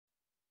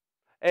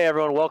Hey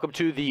everyone, welcome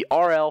to the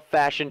RL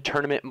Fashion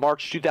Tournament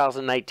March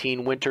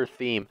 2019 Winter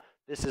Theme.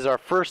 This is our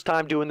first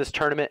time doing this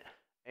tournament,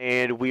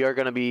 and we are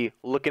going to be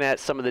looking at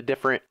some of the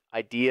different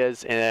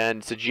ideas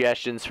and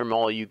suggestions from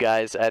all you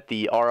guys at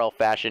the RL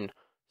Fashion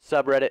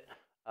subreddit.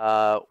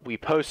 We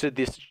posted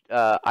this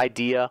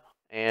idea,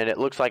 and it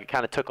looks like it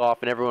kind of took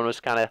off, and everyone was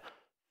kind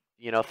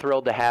of,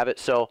 thrilled to have it.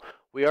 So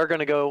we are going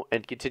to go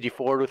and continue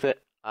forward with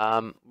it.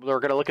 We're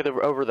going to look at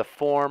over the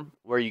form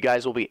where you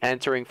guys will be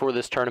entering for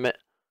this tournament.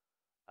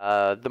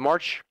 The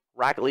March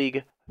Rocket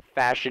League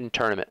Fashion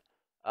Tournament.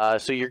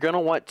 So you're going to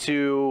want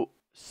to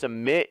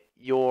submit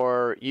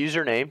your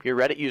username, your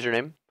Reddit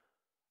username,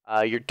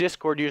 your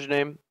Discord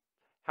username,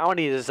 how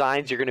many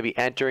designs you're going to be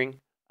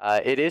entering.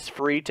 It is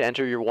free to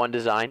enter your one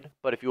design,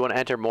 but if you want to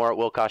enter more, it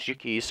will cost you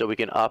keys, so we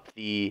can up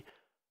the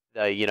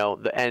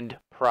end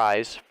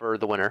prize for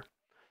the winner.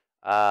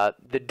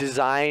 The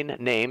design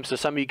name. So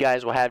some of you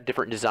guys will have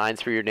different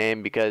designs for your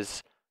name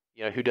because,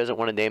 who doesn't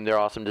want to name their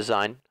awesome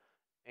design?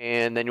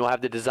 And then you'll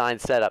have the design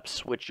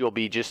setups, which you'll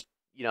be just,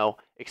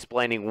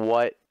 explaining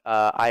what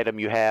item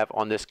you have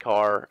on this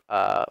car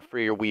for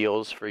your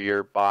wheels, for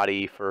your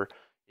body, for,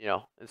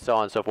 and so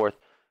on and so forth.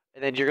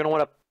 And then you're going to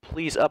want to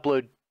please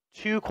upload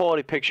 2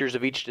 quality pictures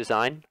of each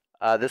design.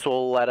 This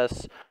will let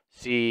us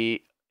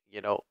see,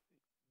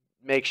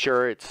 make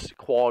sure it's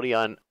quality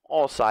on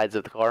all sides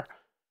of the car.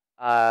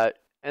 And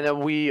then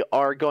we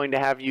are going to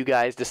have you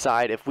guys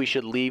decide if we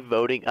should leave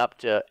voting up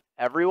to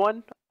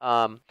everyone.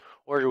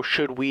 Or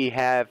should we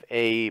have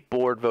a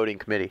board voting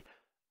committee?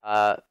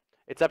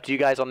 It's up to you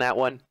guys on that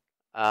one.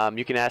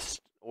 You can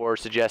ask or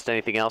suggest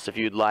anything else if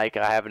you'd like.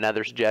 I have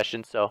another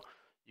suggestion, so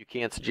you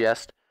can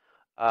suggest.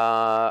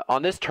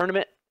 On this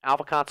tournament,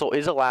 Alpha Console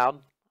is allowed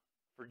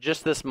for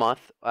just this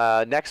month.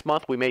 Next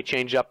month, we may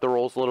change up the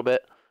rules a little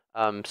bit,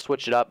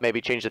 switch it up,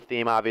 maybe change the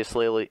theme,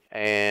 obviously,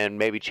 and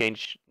maybe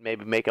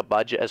make a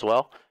budget as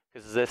well,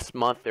 because this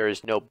month there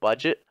is no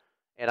budget.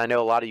 And I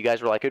know a lot of you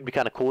guys were like, it'd be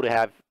kind of cool to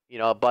have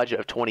a budget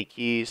of 20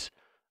 keys.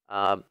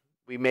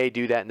 We may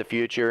do that in the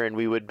future, and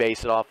we would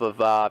base it off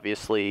of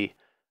obviously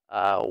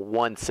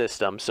one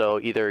system. So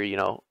either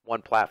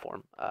one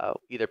platform,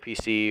 either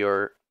PC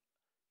or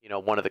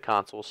one of the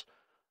consoles.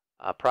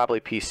 Probably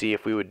PC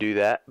if we would do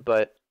that.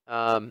 But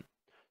so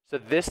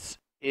this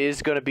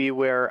is going to be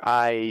where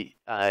I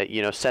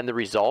send the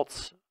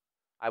results.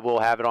 I will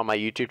have it on my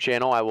YouTube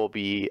channel. I will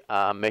be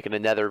making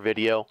another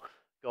video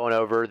going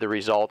over the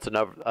results and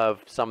of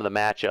some of the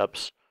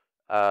matchups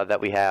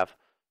that we have.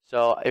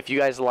 So if you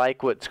guys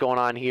like what's going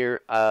on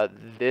here,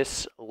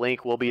 this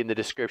link will be in the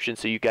description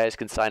so you guys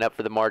can sign up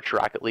for the March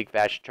Rocket League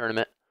Fashion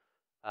Tournament.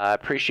 I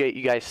appreciate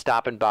you guys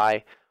stopping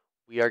by.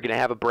 We are going to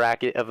have a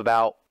bracket of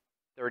about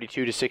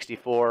 32 to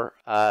 64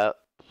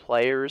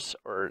 players,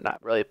 or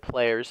not really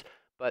players,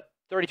 but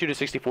 32 to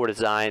 64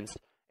 designs,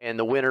 and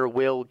the winner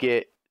will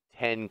get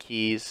 10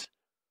 keys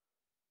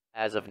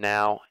as of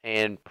now,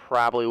 and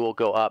probably will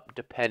go up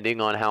depending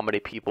on how many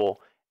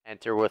people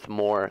enter with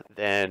more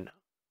than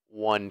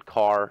one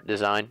car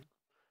design.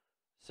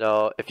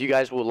 So if you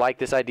guys will like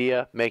this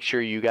idea, make sure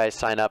you guys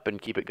sign up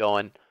and keep it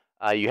going.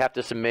 You have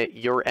to submit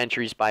your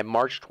entries by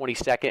March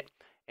 22nd,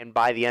 and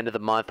by the end of the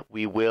month,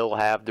 we will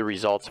have the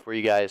results for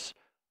you guys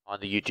on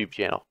the YouTube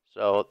channel.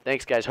 So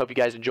thanks, guys. Hope you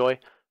guys enjoy.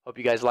 Hope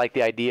you guys like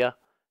the idea.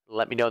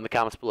 Let me know in the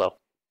comments below.